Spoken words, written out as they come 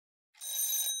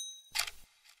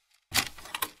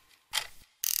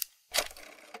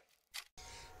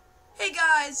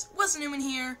guys, What's Newman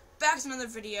here, back with another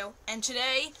video, and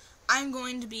today I'm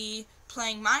going to be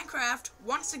playing Minecraft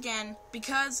once again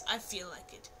because I feel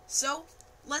like it. So,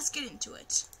 let's get into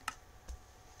it.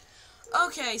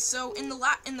 Okay, so in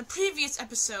the previous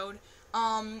episode,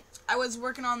 I was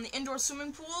working on the indoor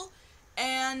swimming pool,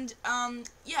 and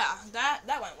yeah,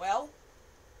 that went well.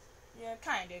 Yeah,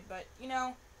 kinda did, but you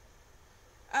know,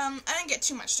 I didn't get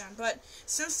too much done, but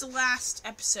since the last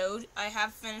episode, I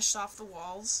have finished off the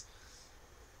walls.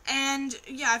 And,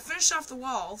 yeah, I finished off the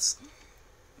walls.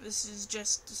 This is,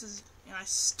 you know, I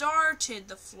started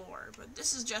the floor, but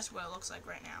this is just what it looks like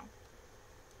right now.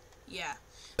 Yeah.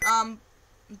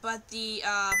 But the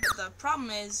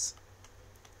problem is,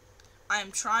 I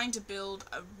am trying to build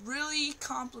a really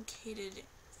complicated,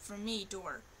 for me,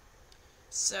 door.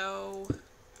 So,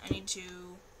 I need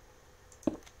to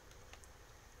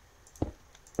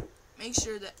make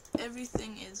sure that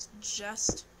everything is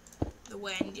just the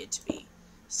way I need it to be.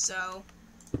 So,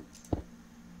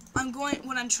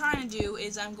 what I'm trying to do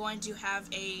is I'm going to have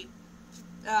a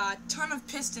ton of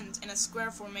pistons in a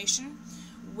square formation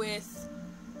with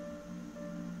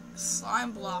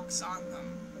slime blocks on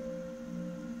them.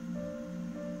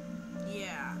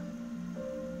 Yeah.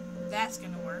 That's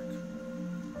gonna work.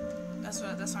 That's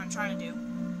what I'm trying to do.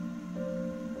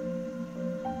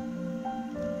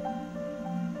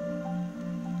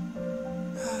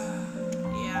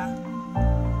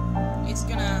 It's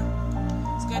gonna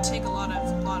take a lot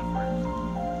of work.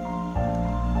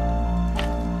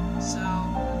 So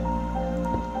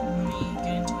let me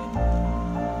get into it.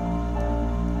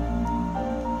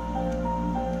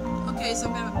 Okay, so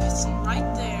I'm gonna have a piston right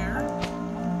there.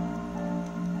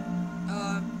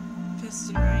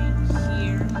 Piston right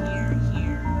here,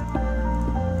 here.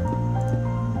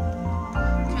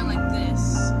 Kinda like this.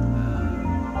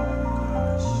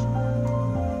 Gosh.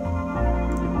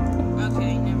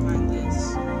 Okay, never mind this.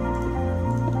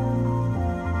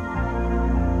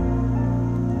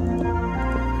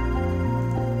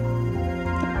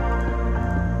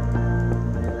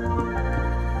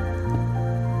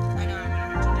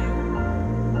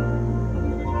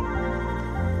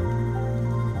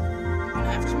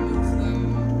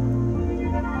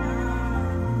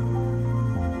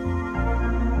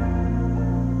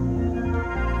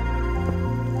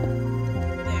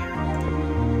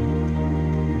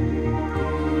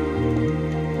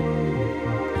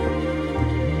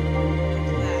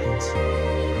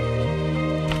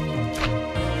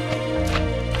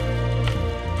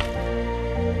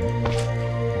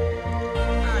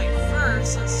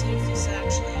 Let's see if this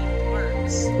actually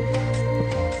works.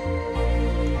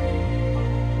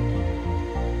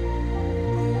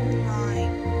 Oh my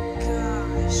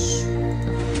gosh.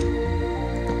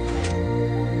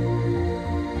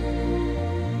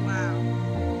 Wow.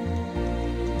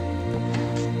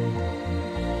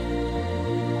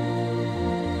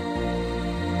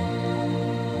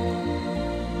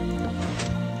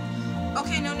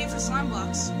 Okay, no need for slime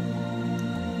blocks.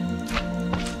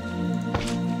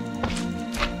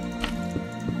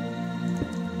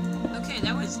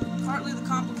 That was partly the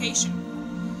complication.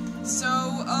 So,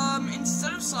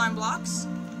 instead of slime blocks,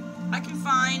 I can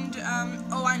find,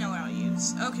 oh, I know what I'll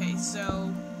use. Okay,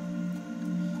 so,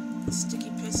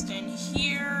 sticky piston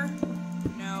here.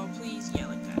 No, please, yeah,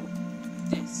 like that.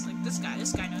 Like this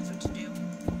guy knows what to do.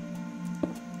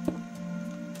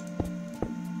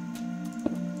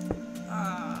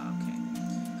 Okay.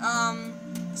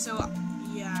 So,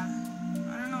 yeah,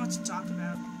 I don't know what to talk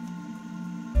about.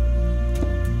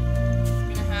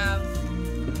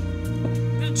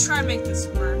 Try to make this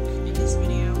work in this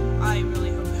video. I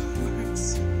really hope it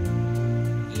works.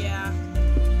 Yeah.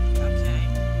 Okay.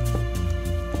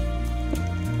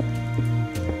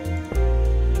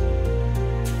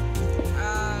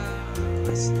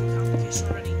 I see the complication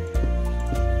already.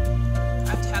 I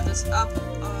have to have this up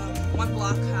one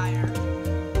block higher.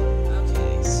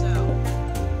 Okay, so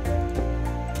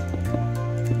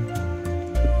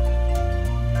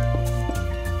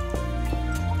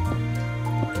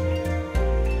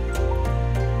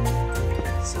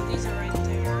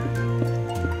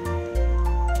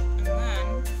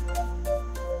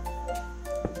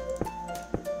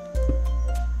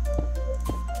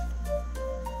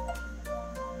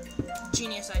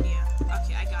genius idea.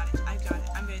 Okay, I got it.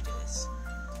 I'm gonna do this.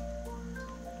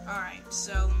 Alright,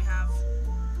 so let me have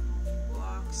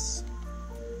blocks.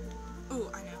 Ooh,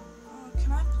 I know.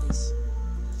 Can I please?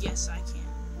 Yes, I can.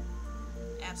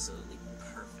 Absolutely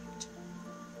perfect.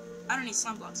 I don't need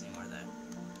slime blocks anymore,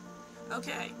 though.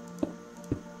 Okay.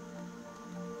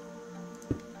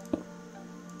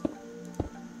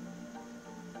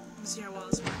 Let's see how well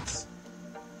this works.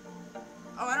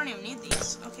 Oh, I don't even need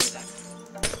these. Okay, then.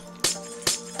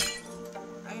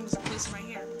 I can just place them right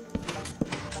here.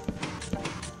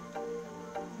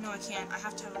 No, I can't. I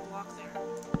have to have a block there.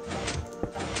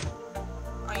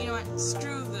 Oh, you know what?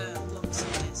 Screw the looks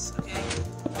of this, okay?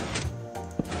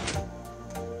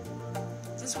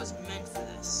 This was meant for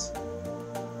this.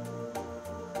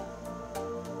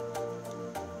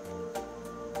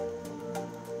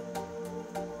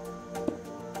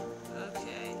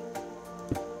 Okay.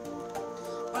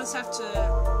 I'll just have to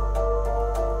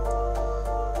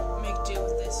make do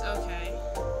with this. Okay.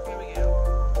 Here we go.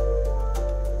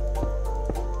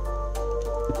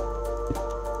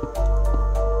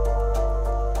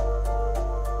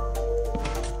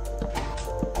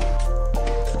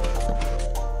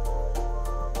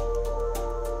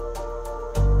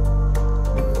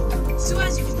 So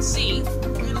as you can see,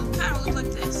 it'll kind of look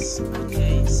like this.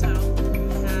 Okay, so we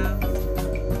have...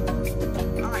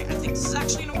 Alright, I think this is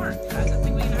actually going to work, guys. I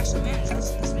think we can actually manage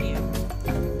this in this video.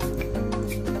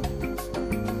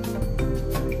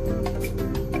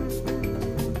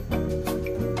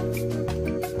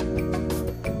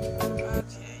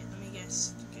 Okay, let me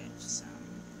guess. Get some...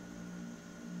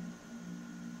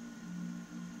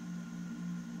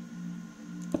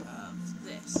 of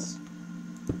this.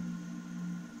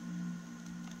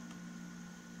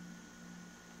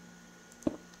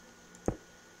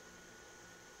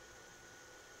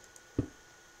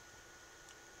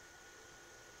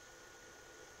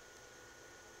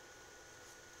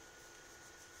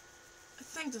 I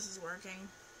think this is working.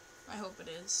 I hope it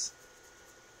is.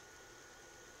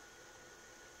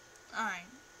 Alright.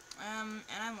 And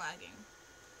I'm lagging.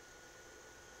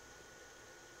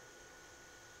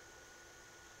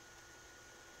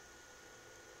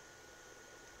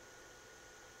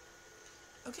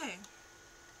 Okay.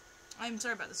 I'm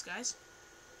sorry about this, guys.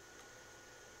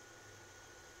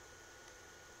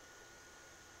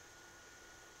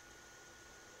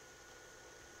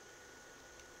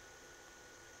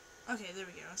 Okay, there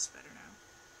we go. It's better now.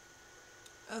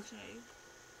 Okay.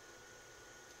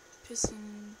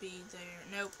 Piston be there.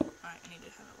 Nope. Alright, I need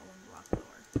to have it one block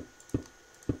lower.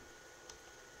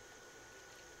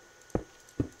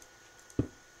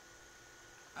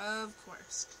 Of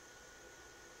course.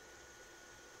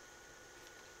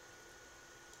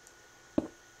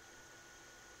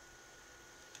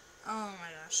 Oh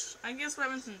my gosh. I guess we're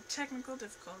having some technical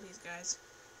difficulties, guys.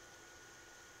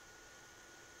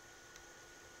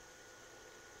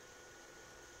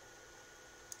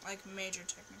 Like, major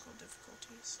technical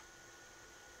difficulties.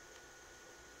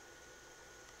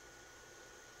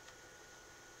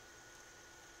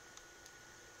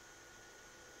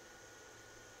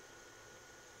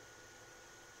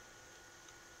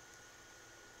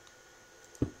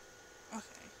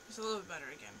 Okay, it's a little bit better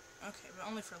again. Okay, but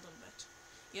only for a little bit.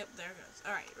 Yep, there it goes.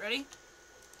 Alright, ready?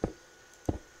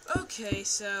 Okay,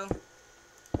 so...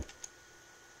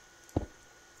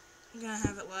 I'm gonna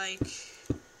have it like...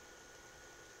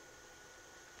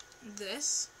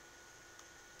 this.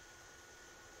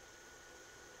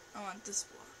 I want this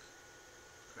block.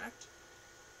 Correct?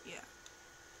 Yeah.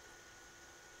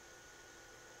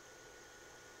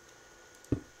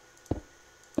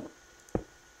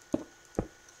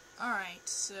 Alright,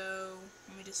 so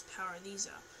let me just power these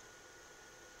up.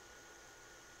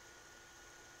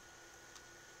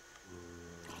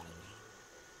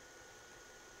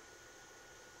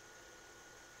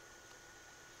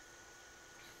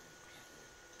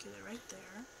 Get it right there.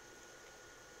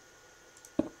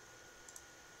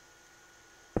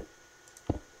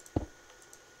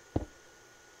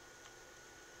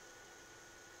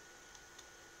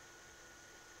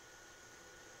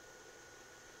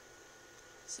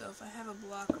 So if I have a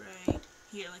block right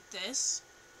here like this,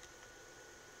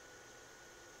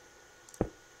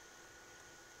 and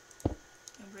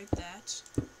break that.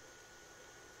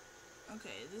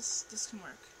 Okay, this can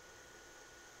work.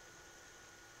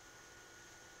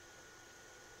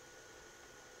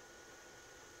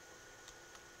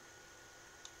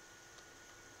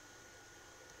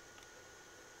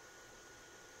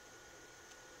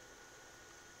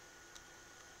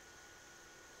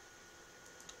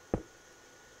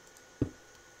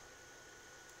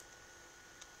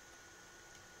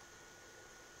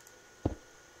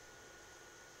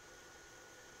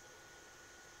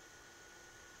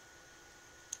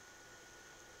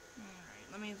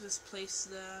 Let me just place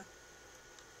the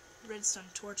redstone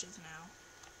torches now.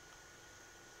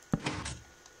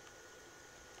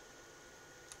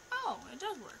 Oh, it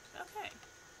does work. Okay.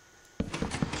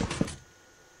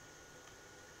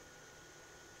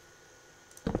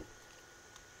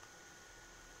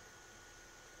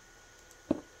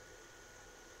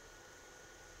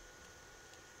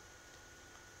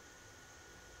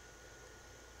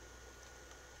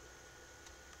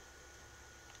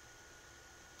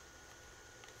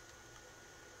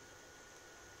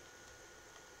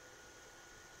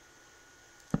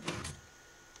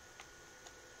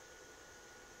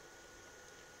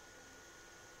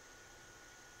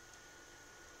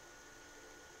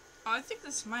 Oh, I think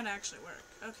this might actually work.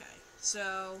 Okay,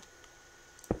 so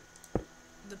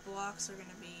the blocks are going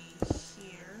to be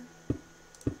here.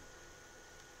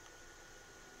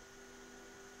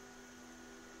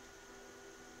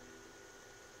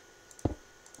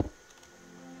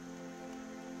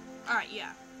 Alright,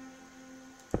 yeah.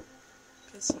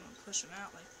 Okay, so I'm going to push them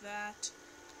out like that.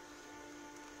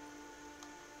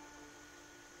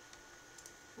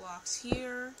 Blocks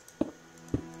here.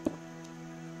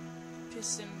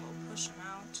 Piston will push them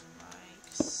out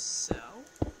like so.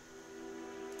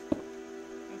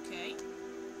 Okay.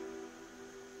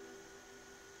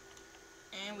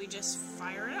 And we just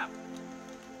fire it up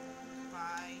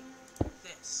by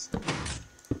this.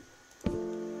 I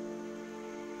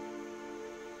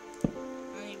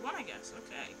need one, I guess.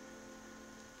 Okay.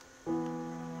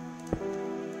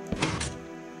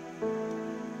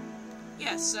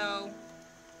 Yeah, so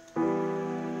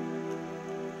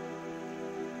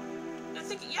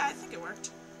I think it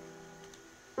worked.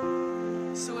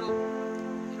 So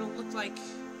it'll look like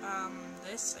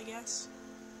this, I guess.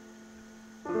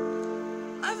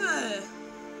 I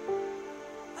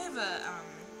have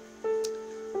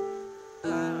a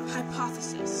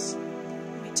hypothesis.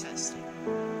 Let me test it.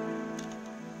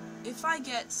 If I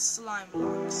get slime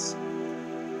blocks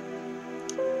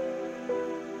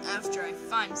after I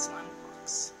find slime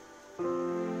blocks,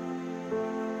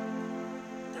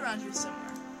 they're around here somewhere.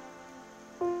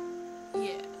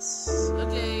 Yes.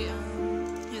 Okay,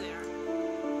 here they are.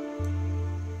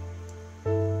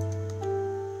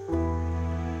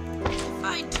 If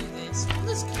I do this, will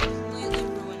this completely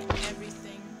ruin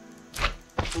everything?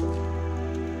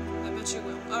 I bet you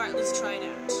will. Alright, let's try it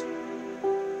out.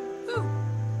 Woo!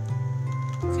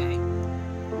 Okay.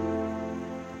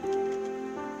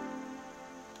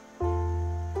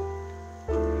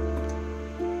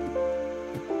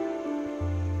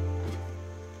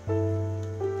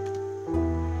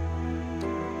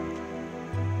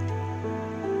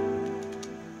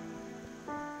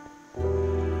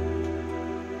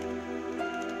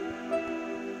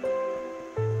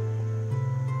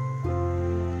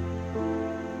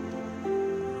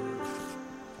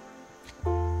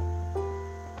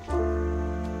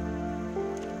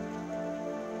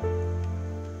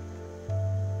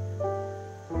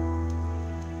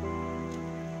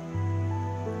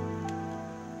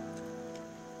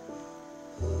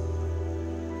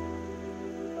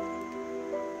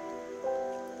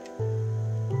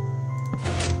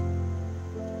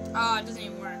 Oh, it doesn't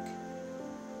even work.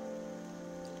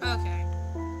 Okay.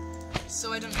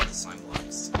 So I don't need the slime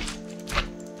blocks.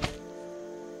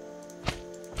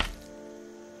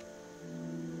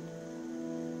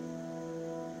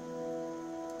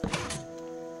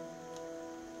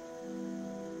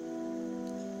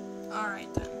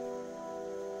 Alright then.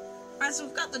 Alright, so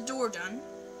we've got the door done.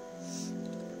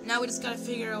 Now we just gotta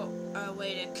figure out a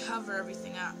way to cover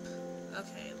everything up.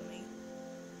 Okay, let me...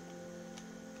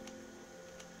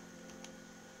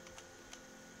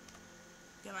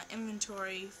 get my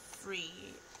inventory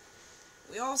free.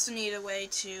 We also need a way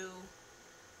to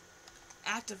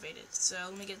activate it. So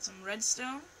let me get some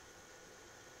redstone.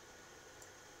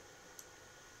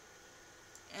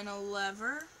 And a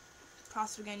lever.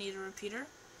 Possibly gonna need a repeater.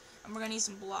 And we're gonna need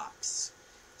some blocks.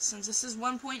 Since this is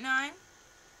 1.9,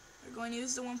 we're going to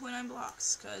use the 1.9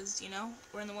 blocks, because, you know,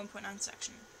 we're in the 1.9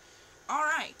 section.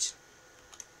 Alright.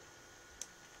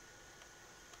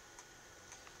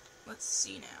 Let's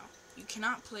see now. You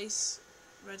cannot place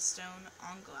redstone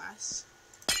on glass.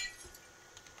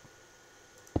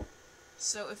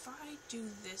 So if I do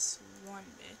this one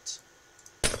bit,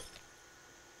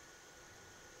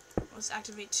 let's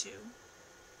activate 2.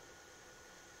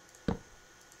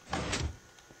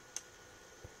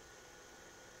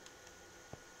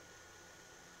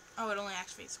 Oh, it only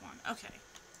activates 1. Okay.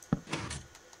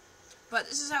 But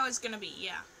this is how it's gonna be,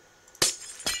 yeah.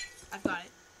 I've got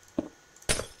it.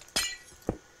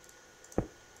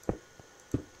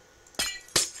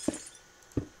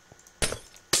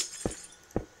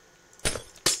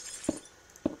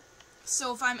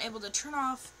 So if I'm able to turn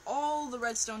off all the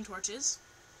redstone torches,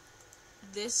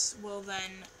 this will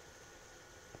then...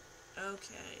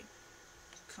 Okay.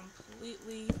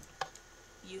 Completely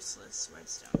useless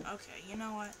redstone. Okay, you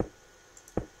know what?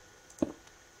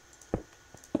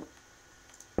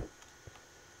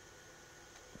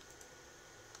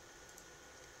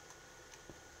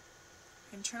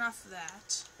 I can turn off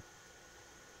that.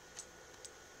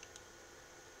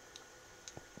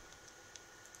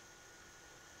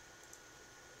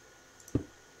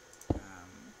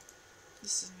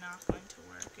 This is not going to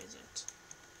work, is it?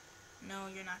 No,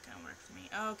 you're not going to work for me.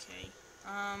 Okay.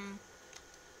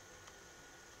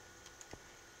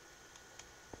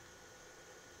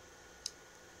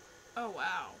 Oh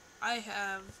wow. I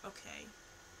have... okay.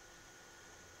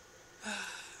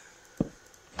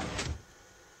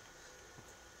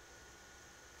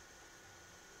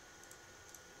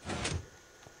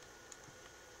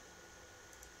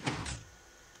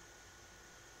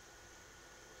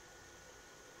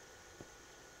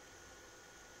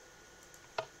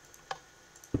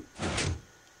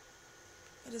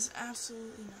 It is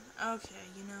absolutely not. Okay,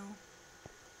 you know.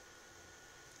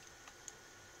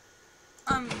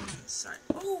 Sorry.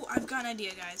 Oh, I've got an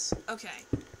idea, guys. Okay.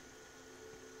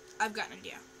 I've got an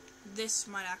idea. This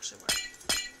might actually work.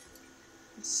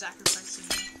 I'm sacrificing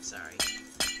you. Sorry.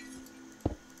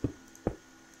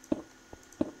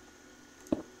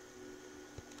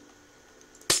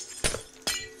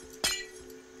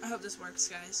 I hope this works,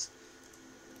 guys.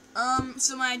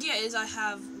 So my idea is I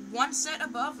have one set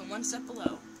above and one set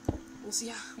below. We'll see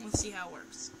how it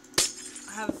works.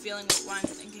 I have a feeling that what I'm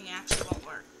thinking actually won't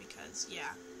work because,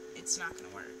 yeah, it's not gonna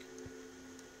work.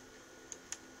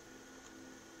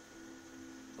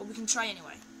 But we can try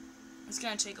anyway. It's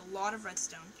gonna take a lot of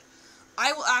redstone.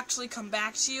 I will actually come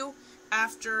back to you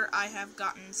after I have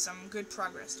gotten some good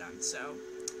progress done, so,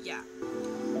 yeah.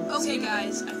 Okay,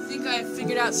 guys, I think I have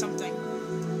figured out something.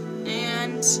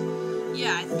 And,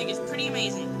 yeah, I think it's pretty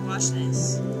amazing. Watch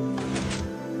this.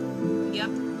 Yep.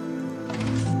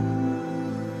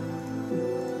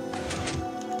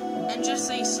 And just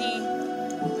so you see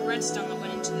the redstone that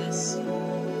went into this.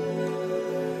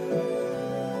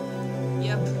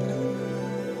 Yep.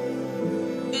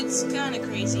 It's kind of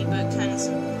crazy, but kind of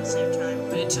simple at the same time.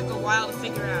 But it took a while to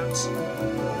figure out.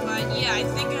 But yeah, I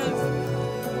think I've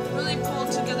really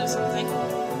pulled together something.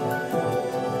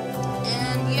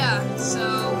 And yeah,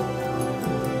 so...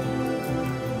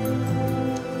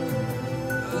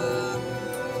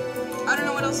 I don't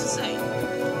know what else to say.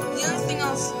 The only thing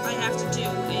else I have to do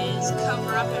is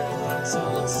cover up everything so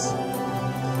it looks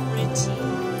pretty.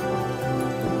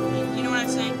 You know what I'm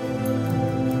saying?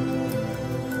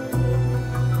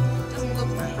 It doesn't look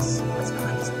nice. What's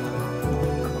behind this block?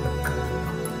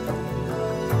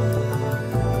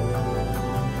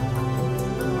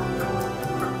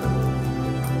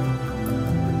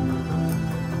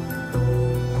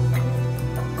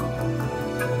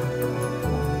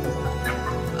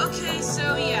 Okay,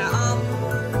 so yeah,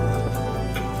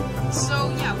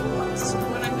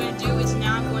 what I'm going to do is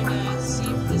now I'm going to see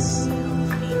if this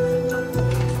helps me infect it.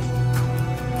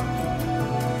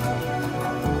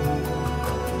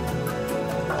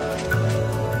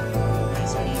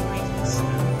 Nice, I need to break this.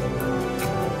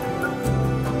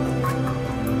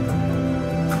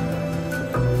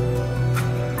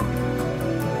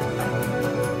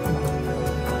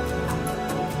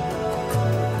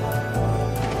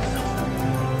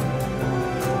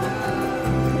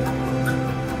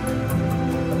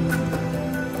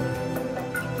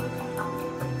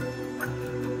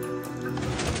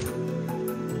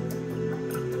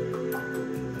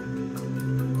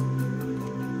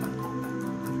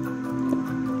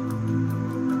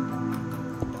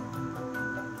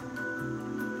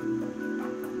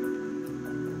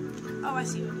 Oh, I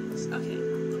see what it is. Okay.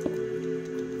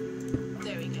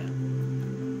 There we go.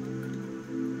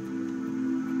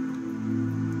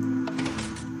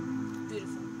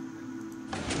 Beautiful.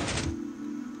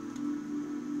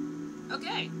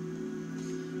 Okay.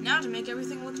 Now to make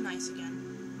everything look nice again.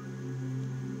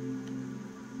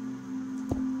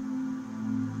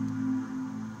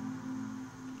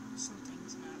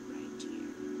 Something's not right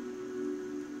here.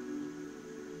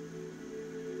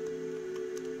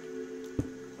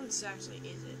 What exactly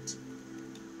is it?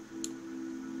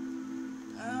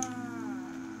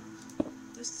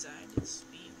 This side is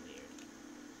being weird.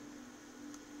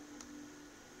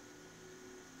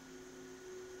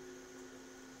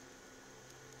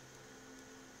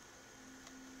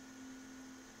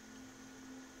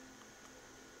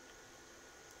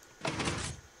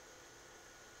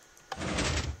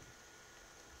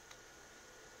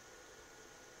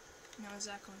 Now is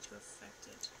that going to affect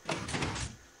it?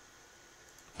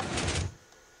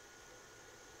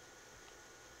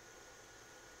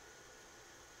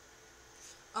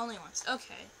 Only once.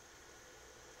 Okay.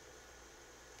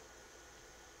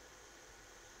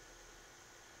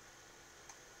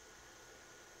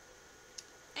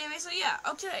 Anyway, so yeah.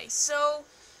 Okay, so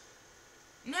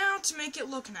now to make it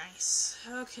look nice.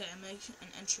 Okay, make an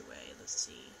entryway. Let's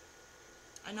see.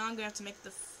 I know I'm gonna have to make the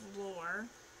floor,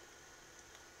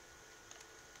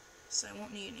 so I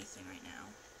won't need anything right now.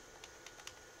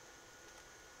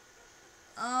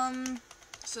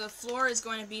 So the floor is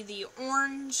going to be the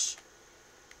orange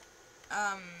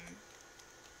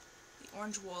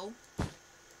wool.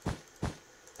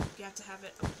 You have to have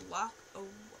it a block. Oh,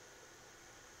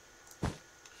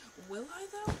 will I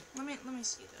though? Let me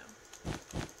see though.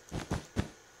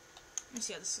 Let me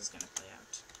see how this is gonna play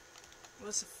out. Will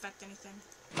this affect anything?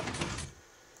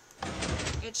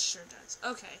 It sure does.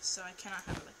 Okay, so I cannot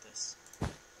have it like this.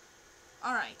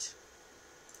 Alright.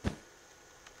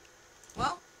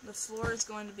 Well, the floor is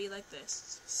going to be like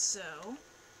this. So,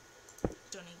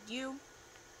 don't need you,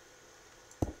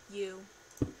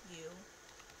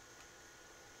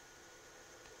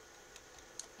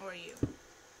 or you.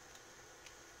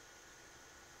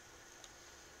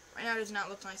 Right now it does not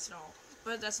look nice at all,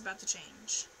 but that's about to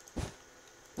change.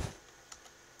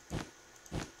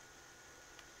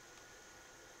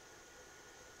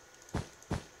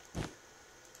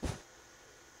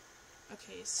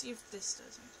 Okay, see if this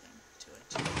does anything to it.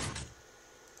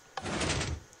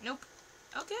 Nope.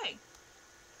 Okay.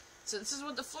 So this is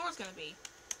what the floor is gonna be.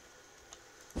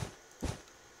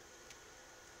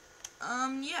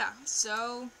 Yeah,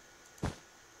 so,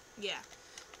 yeah.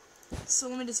 So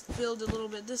let me just build a little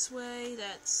bit this way,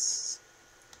 that's,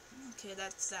 okay,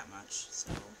 that's that much,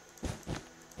 so.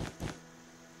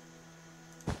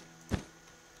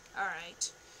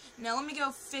 Alright. Now let me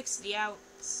go fix the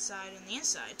outside and the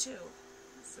inside, too.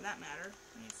 For that matter,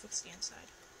 let me fix the inside.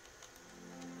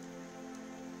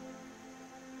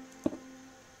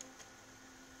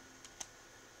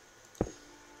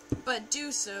 But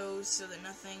do so that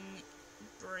nothing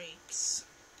breaks.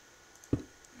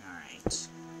 Alright.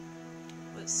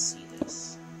 Let's see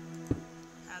this.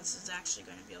 How this is actually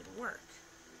going to be able to work.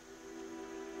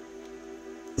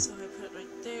 So if I put it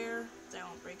right there, that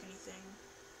won't break anything.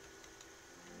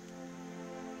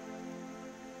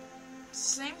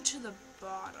 Same to the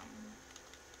bottom.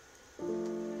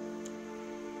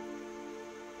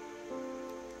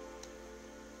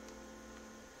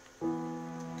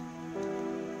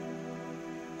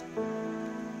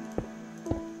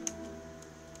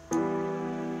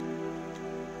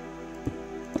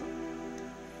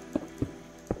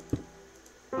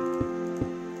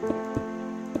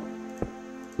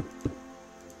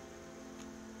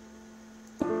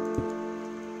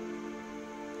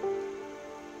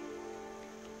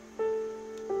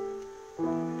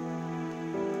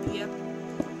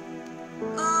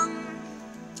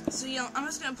 So yeah, I'm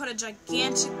just gonna put a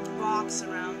gigantic box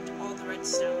around all the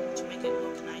redstone to make it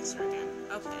look nicer again.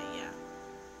 Okay, yeah.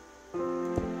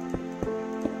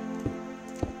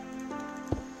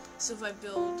 So if I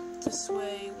build this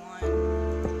way,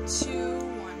 1, 2,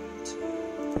 1,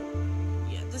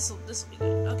 2. Yeah, this'll be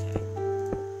good. Okay.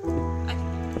 I can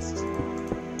do this.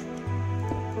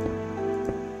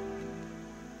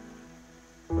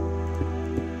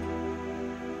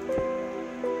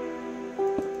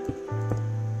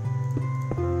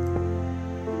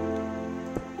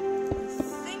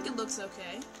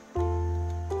 Okay.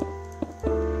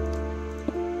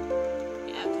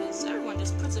 Yeah, because everyone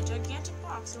just puts a gigantic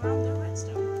box around their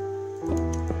redstone.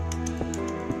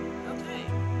 Okay.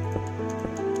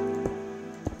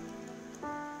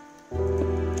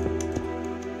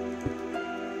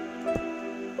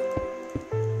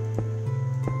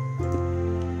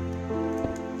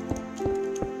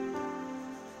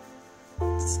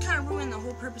 This is kind of ruining the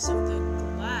whole purpose of the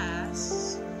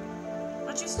glass,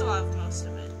 but you still have most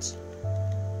of it.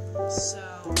 So,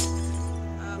 of course,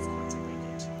 I'll break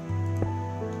it.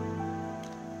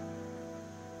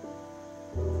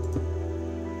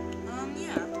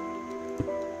 Yeah.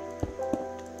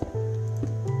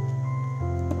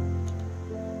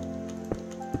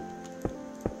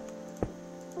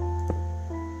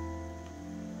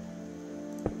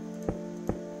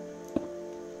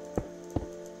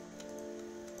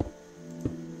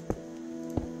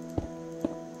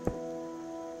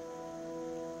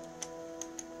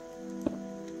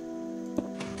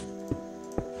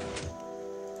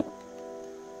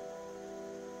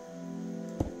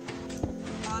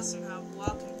 Awesome how a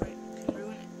block can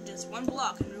ruin it. Just one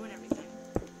block can ruin everything.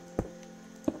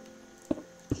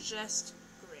 Just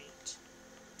great.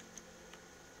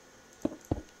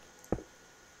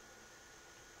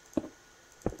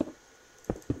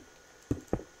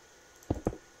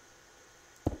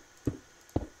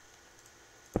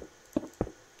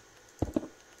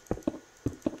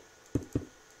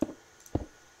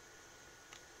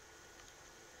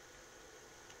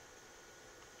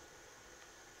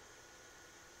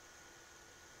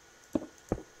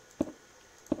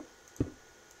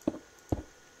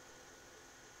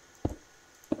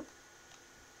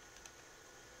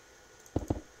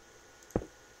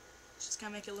 Just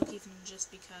gotta make it look even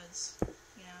just because,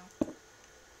 you know.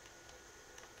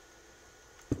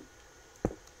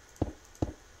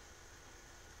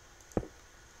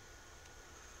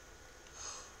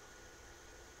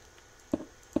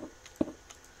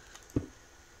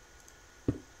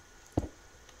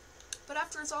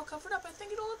 after it's all covered up, I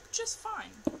think it'll look just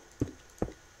fine.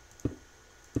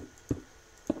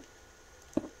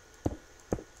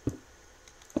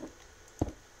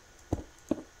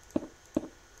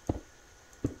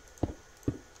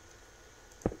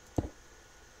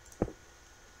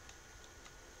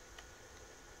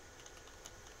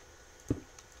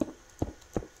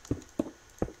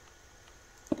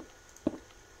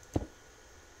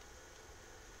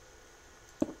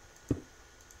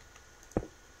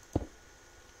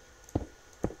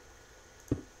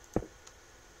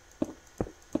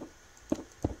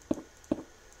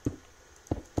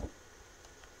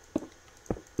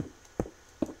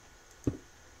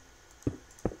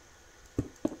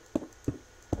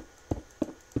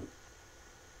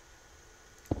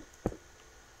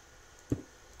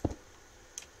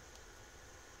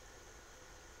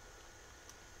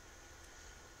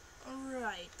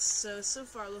 So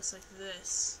far it looks like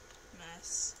this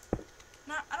mess.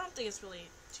 I don't think it's really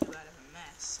too bad of a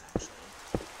mess, actually.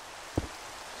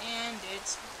 And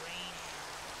it's raining.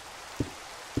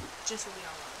 Just what we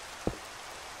all love.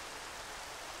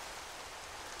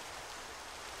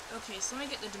 Okay, so let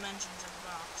me get the dimensions of the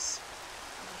box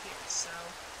over here. So,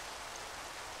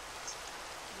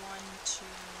 1, 2,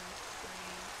 3,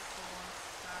 4,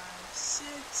 5, 6,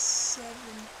 7,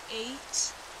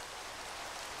 8.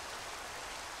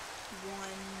 1,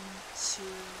 2, 3,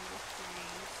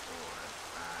 4,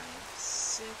 5,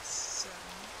 6, 7,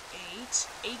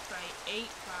 8. 8 by 8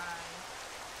 by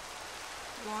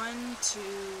 1, 2,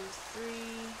 3,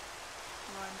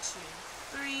 1, 2,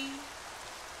 3,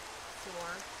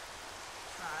 4,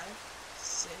 5,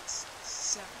 6,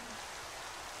 7.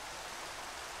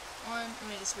 Let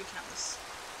me just recount this,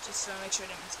 just so I make sure I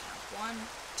didn't miscount. 1,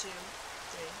 2,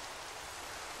 3,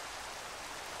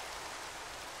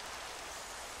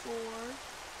 4,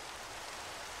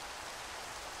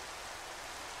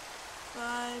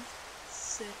 5,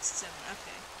 6, 7.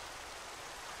 Okay.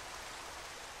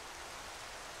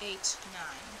 8,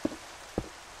 9.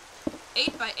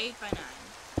 8 by 8 by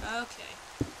 9. Okay.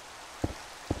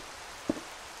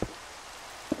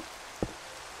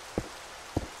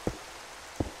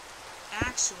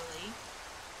 Actually,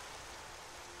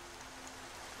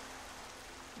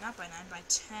 not by 9, by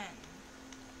 10.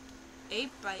 8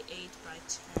 by 8 by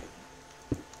 10.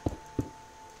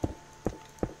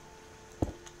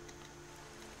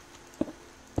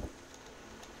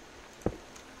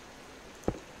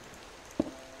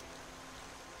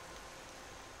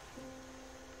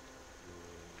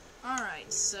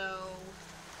 Alright, so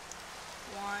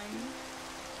 1,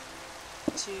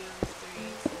 2, 3,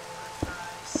 4,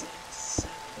 5, 6,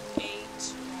 7, 8.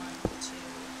 1, 2,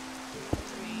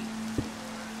 3,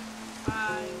 4,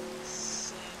 5,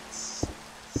 6,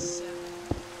 7,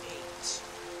 8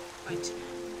 by 10.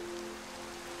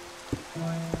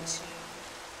 1, 2,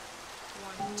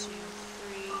 1, 2,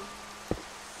 3,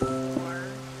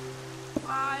 4,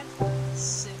 5,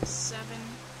 6, 7,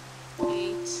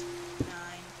 8,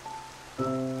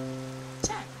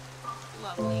 10.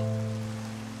 Lovely.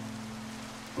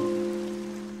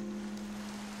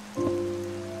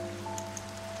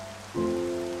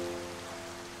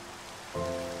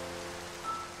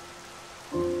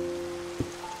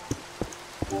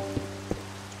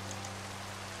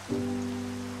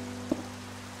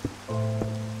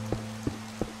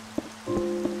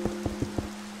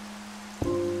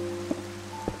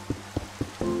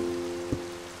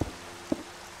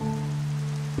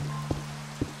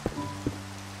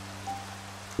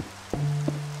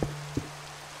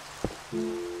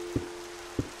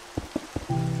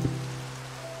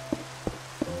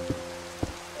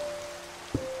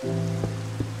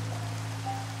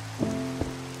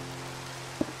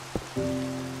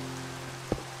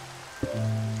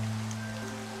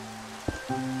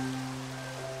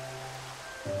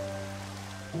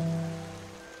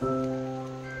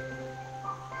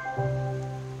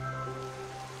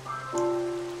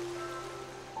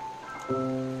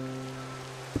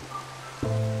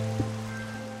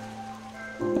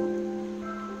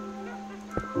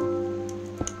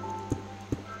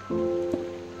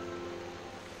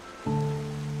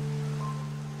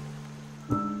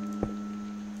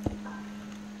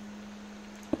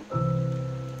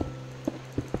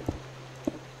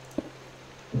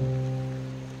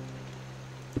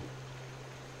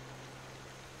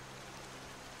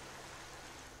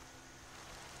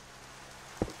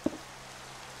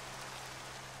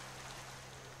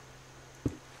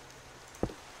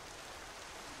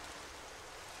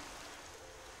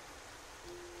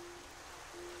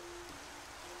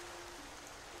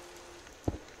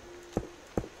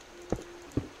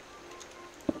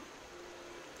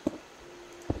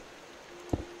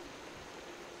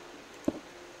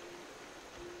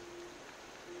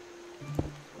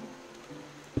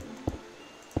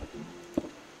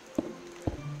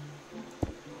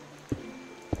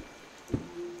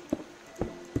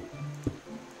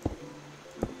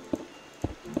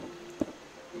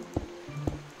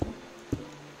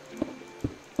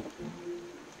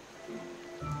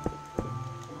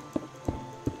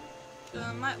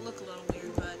 might look a little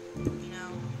weird, but, you know,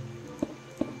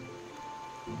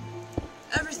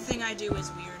 everything I do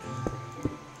is weird.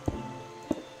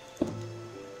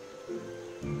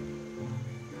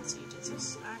 Let's see, did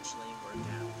this actually work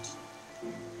out?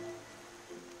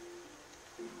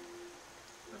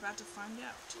 We're about to find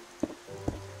out.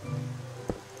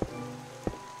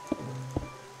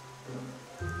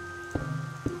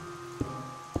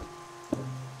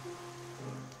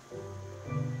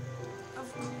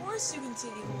 You can see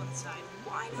the hole inside.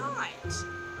 Why not?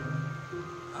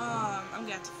 I'm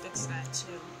gonna have to fix that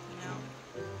too, you know?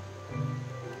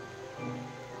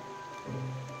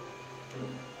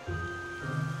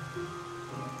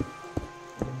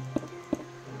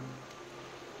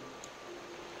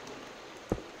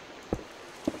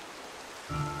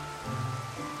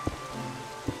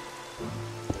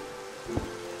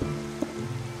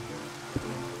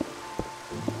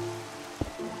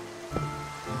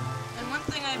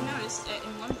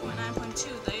 In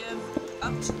 1.9.2, they have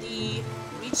upped the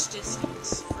reach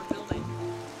distance for building.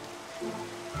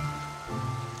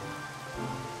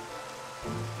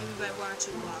 Maybe by 1 or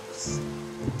 2 blocks.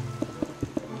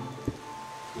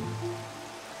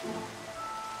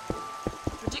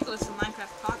 It's ridiculous for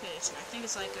Minecraft Pocket Edition. I think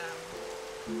it's like,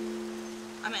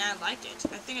 I mean, I like it.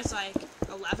 I think it's like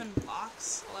 11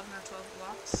 blocks, 11 or 12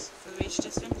 blocks for the reach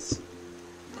distance.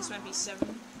 This might be 7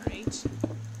 or 8.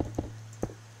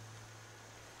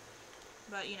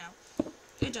 But, you know,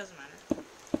 it doesn't matter.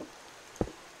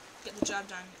 Get the job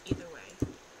done either way.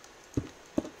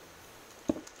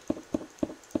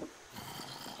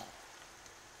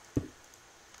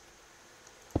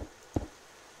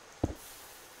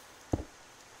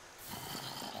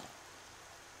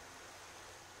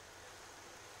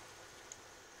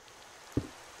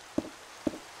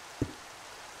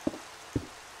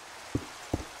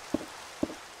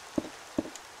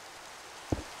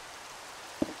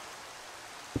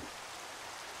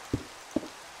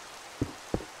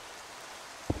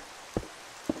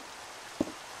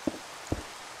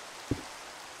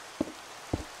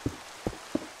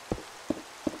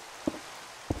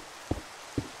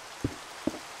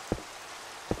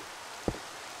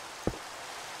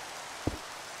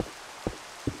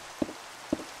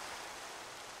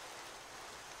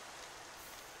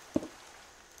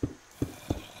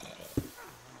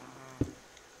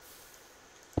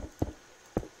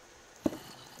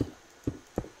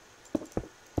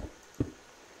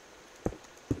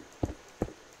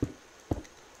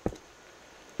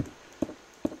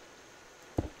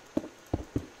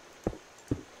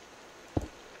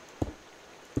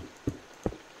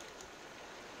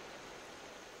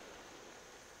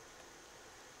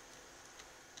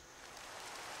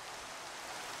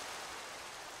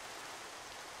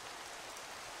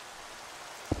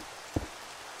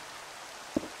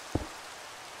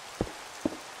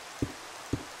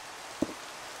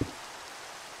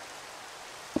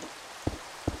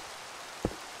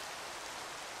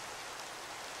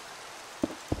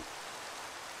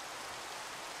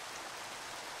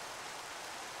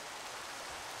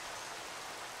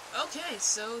 Okay,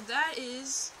 so that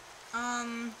is,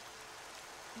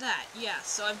 that, yeah,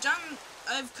 so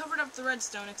I've covered up the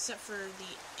redstone except for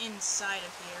the inside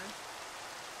of here,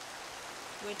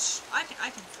 which I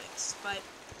can fix, but,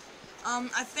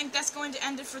 I think that's going to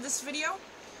end it for this video.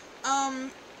 I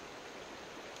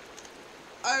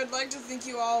would like to thank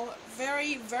you all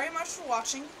very, very much for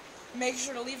watching. Make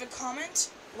sure to leave a comment,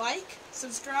 like,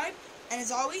 subscribe, and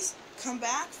as always, come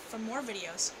back for more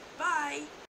videos. Bye!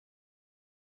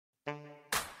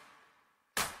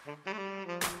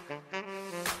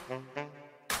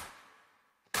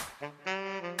 Thank you.